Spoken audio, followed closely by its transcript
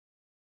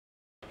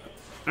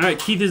All right,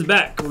 Keith is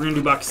back. We're gonna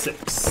do box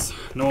 6.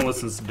 No one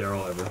listens to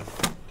Daryl ever.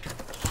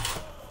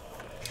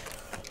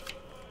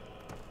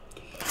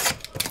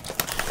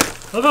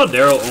 I love how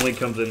Daryl only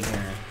comes in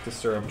here to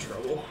stir up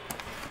trouble.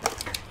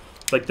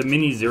 It's like the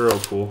mini Zero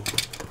pool.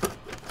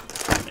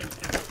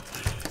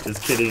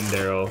 Just kidding,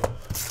 Daryl.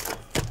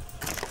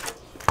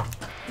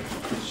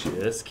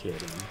 Just kidding.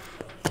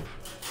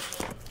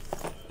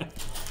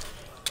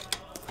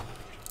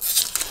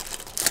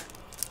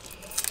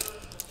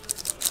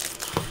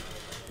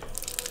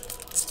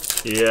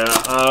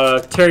 Yeah,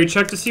 Terry,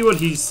 check to see what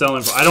he's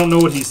selling for. I don't know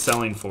what he's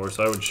selling for,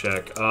 so I would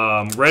check.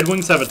 Red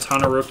Wings have a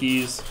ton of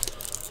rookies.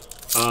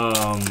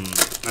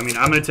 I mean,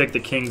 I'm going to take the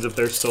Kings if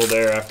they're still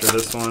there after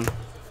this one.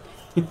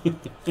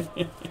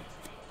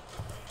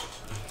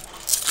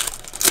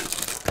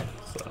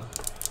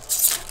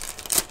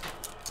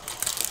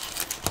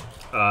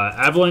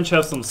 Avalanche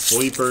have some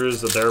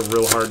sleepers that they're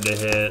real hard to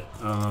hit.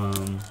 I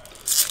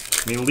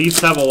mean,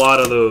 Leafs have a lot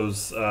of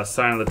those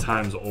Sign of the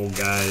Times old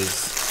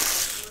guys.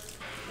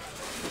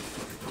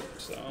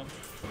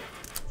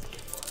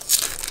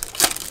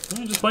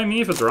 Just blame me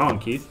if it's wrong,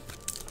 Keith.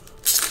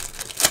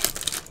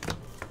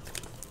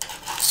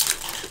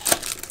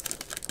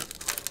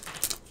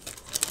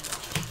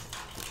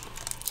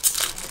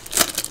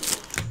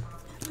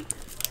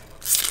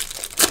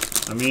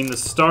 I mean, the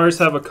Stars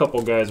have a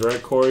couple guys,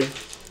 right, Corey?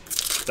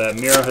 That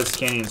Miro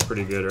Haskanian's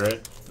pretty good,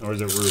 right? Or is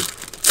it Root?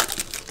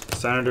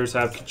 Senators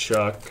have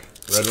Kachuk.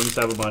 Red Wings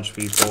have a bunch of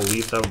people.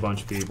 Leafs have a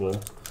bunch of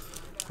people.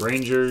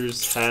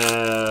 Rangers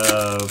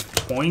have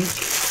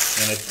Poink.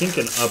 And I think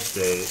an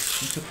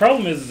update. The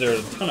problem is there's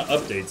a ton of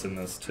updates in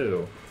this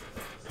too.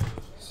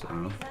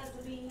 So,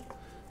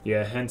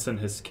 yeah, Henson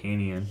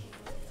Hiskanian.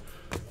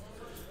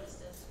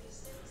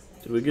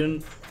 Did we get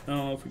an? I don't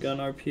know if we got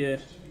an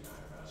RPA.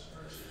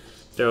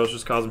 Daryl's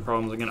just causing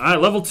problems again. All right,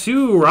 level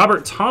 2,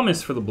 Robert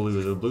Thomas for the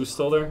Blues. Are the Blues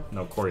still there?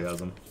 No, Corey has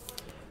them.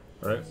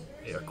 Right?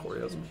 Yeah,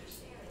 Corey has them.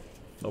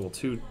 Level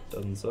 2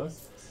 doesn't suck.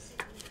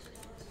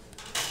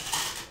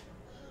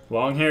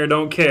 Long hair,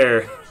 don't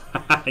care.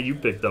 You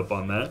picked up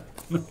on that.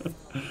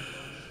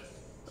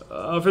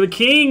 For the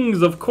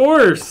Kings, of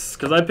course,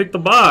 because I picked the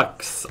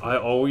box. I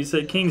always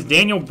say Kings.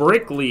 Daniel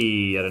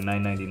Brickley at a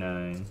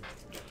 $9.99.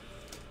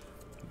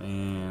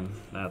 Man,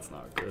 that's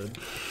not good.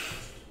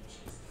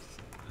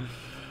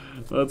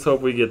 Let's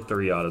hope we get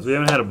 3 autos. We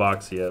haven't had a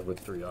box yet with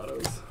 3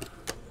 autos.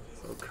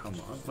 So come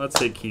on. Let's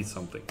say Keith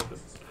something good.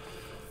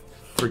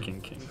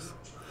 Freaking Kings.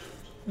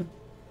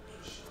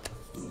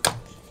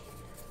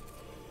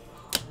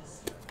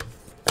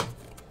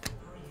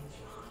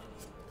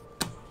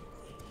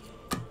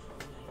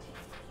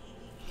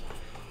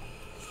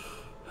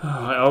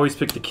 I always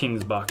pick the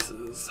Kings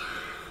boxes.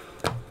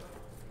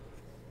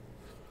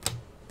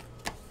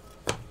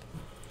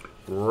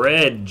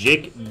 Red,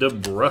 Jake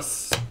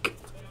DeBrusk.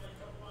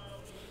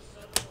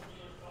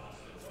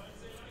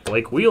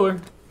 Blake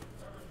Wheeler.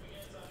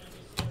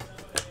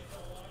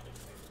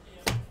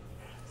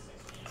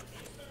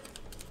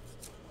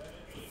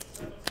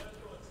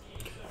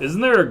 Isn't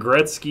there a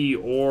Gretzky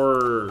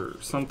or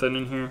something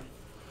in here?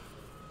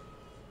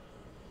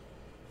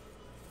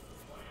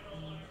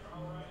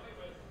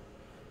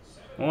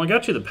 Well, I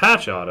got you the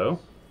patch auto.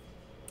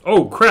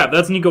 Oh, crap.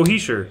 That's Nico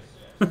Hischier.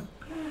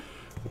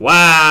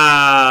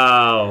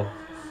 Wow.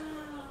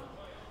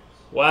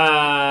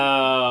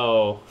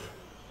 Wow.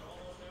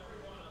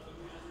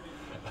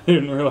 I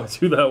didn't realize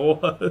who that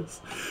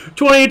was.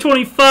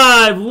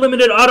 2025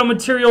 limited auto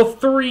material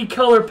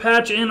 3-color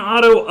patch and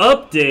auto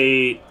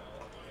update.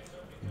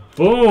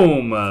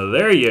 Boom.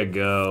 There you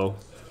go.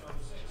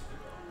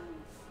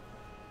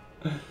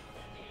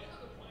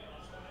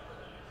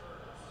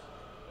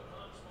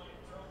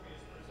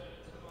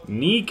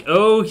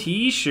 Nico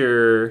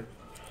Hischier.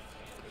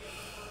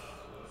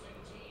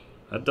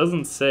 That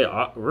doesn't say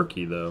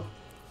rookie though.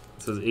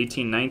 It says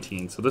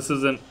 18-19. So this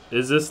isn't.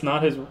 Is this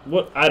not his?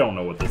 What? I don't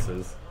know what this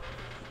is.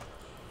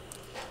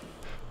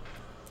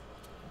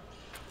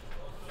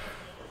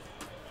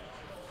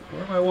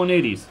 Where are my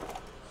 180s?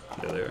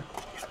 Yeah, there.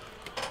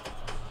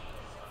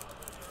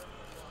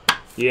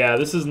 Yeah,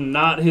 this is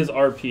not his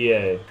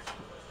RPA.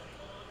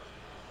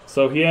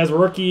 So he has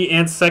rookie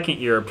and second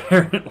year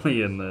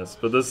apparently in this,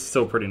 but this is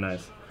still pretty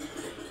nice.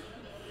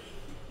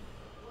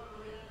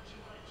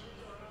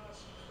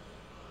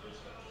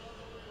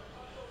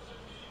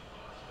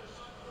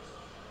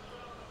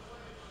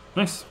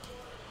 Nice.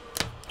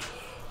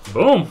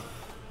 Boom.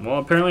 Well,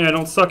 apparently I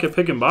don't suck at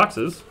picking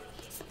boxes.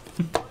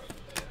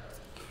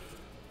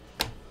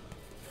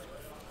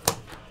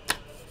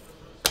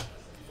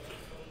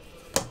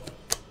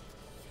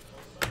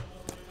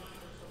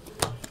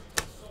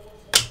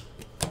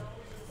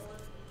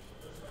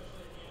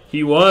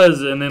 He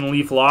was, and then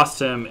Leaf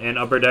lost him, and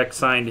Upper Deck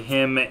signed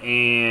him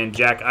and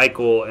Jack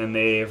Eichel, and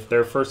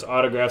their first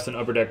autographs and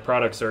Upper Deck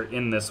products are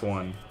in this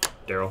one,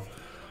 Daryl.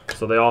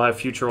 So they all have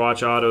Future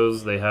Watch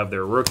autos, they have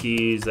their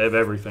rookies, they have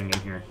everything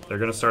in here. They're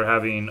going to start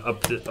having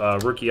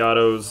rookie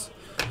autos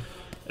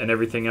and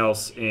everything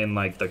else in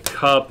like the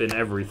cup and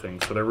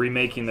everything. So they're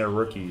remaking their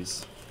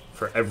rookies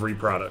for every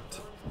product.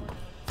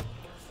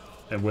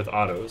 and with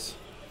autos.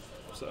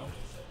 So,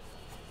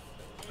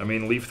 I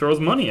mean, Leaf throws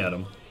money at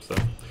him. So,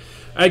 all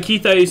right,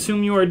 Keith, I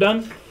assume you are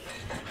done.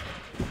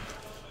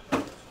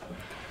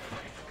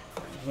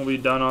 We'll be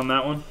done on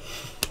that one.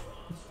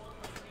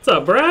 What's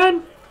up,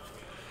 Brad?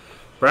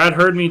 Brad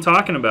heard me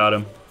talking about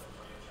him.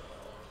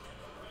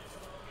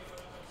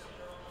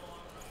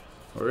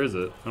 Where is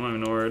it? I don't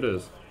even know where it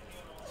is.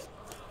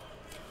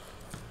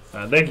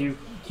 Thank you,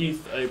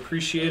 Keith. I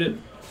appreciate it.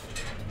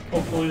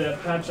 Hopefully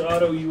that patch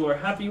auto you are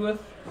happy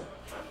with.